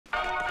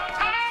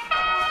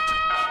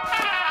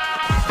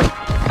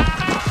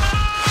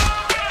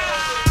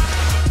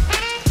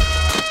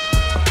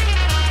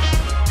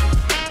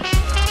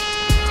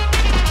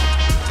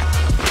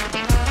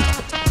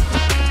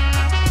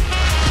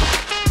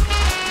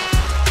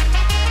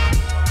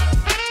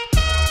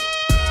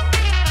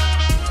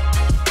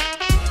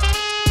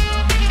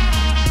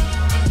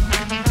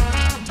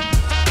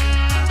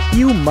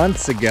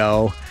months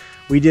ago,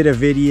 we did a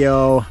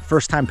video,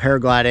 first time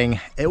paragliding.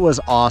 It was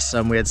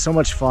awesome. We had so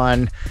much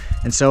fun.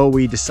 And so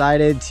we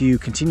decided to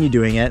continue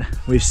doing it.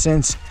 We've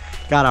since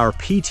got our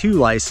P2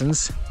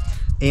 license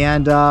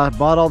and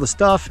bought all the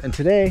stuff. And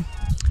today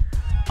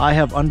I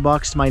have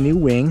unboxed my new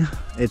wing.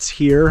 It's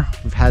here.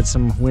 We've had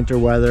some winter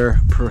weather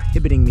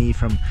prohibiting me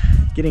from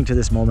getting to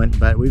this moment,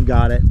 but we've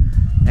got it.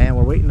 And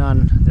we're waiting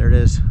on, there it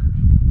is.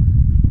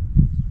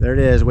 There it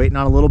is, waiting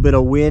on a little bit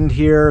of wind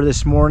here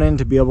this morning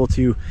to be able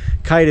to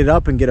kite it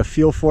up and get a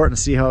feel for it and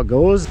see how it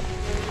goes.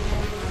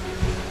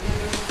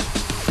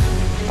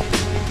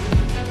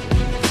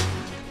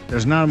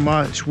 There's not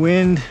much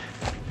wind,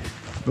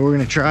 but we're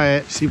gonna try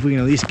it, see if we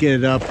can at least get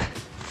it up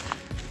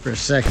for a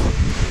second.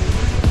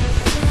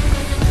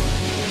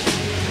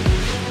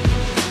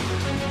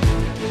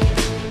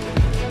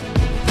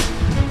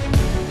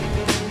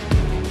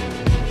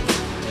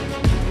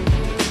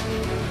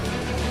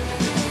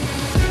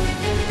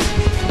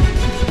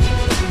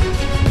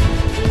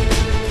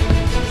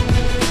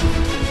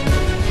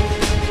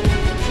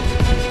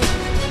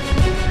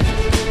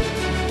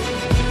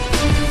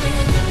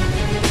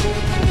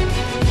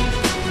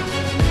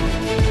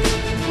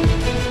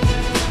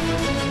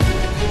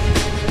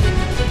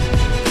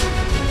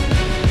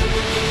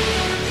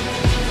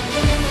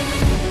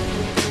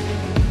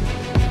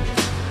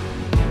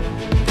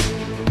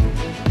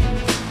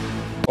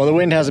 Well, the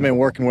wind hasn't been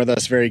working with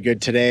us very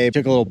good today.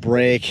 Took a little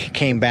break,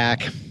 came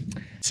back,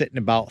 sitting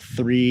about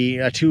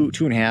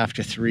 2.5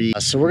 to 3.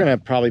 So we're gonna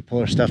probably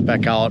pull our stuff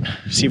back out,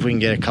 see if we can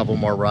get a couple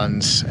more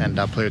runs and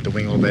play with the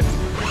wing a little bit.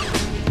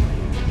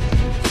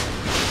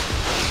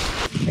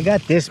 I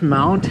got this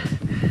mount.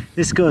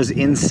 This goes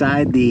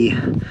inside the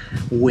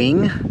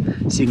wing,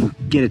 so you can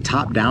get a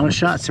top-down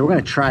shot. So we're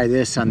gonna try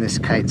this on this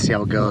kite and see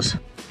how it goes.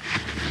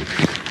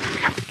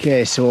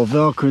 Okay, so we'll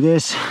Velcro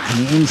this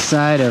on the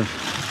inside of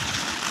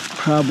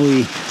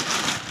probably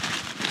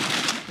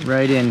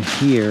right in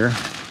here.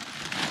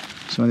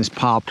 So when this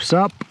pops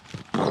up,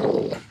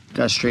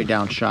 got a straight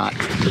down shot.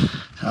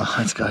 So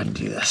let's go ahead and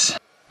do this.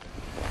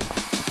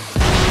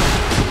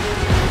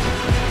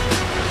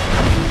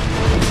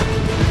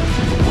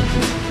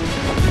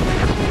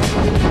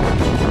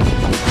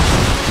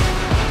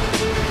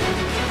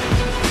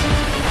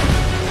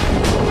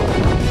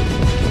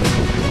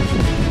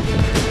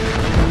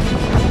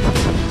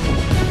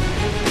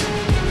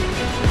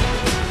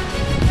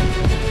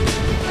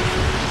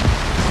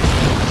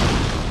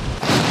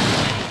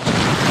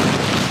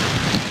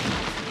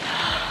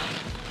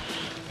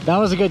 That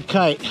was a good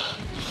kite.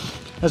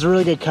 That was a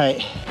really good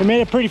kite. I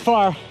made it pretty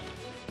far.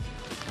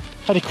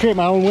 Had to create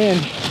my own wind.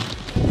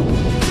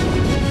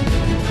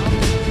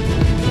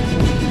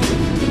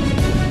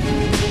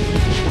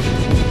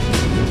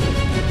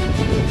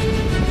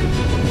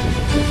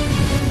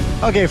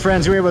 Okay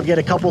friends, we were able to get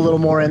a couple little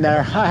more in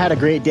there. I had a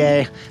great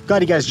day.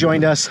 Glad you guys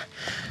joined us.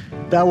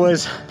 That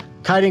was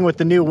kiting with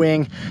the new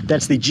wing.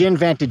 That's the Gin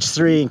Vantage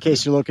 3 in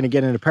case you're looking to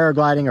get into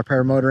paragliding or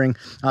paramotoring.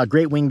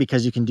 Great wing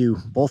because you can do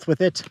both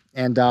with it.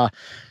 And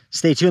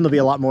stay tuned, there'll be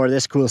a lot more of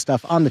this cool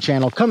stuff on the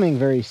channel coming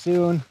very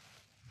soon.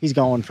 He's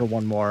going for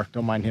one more,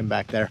 don't mind him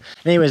back there.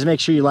 Anyways, make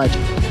sure you like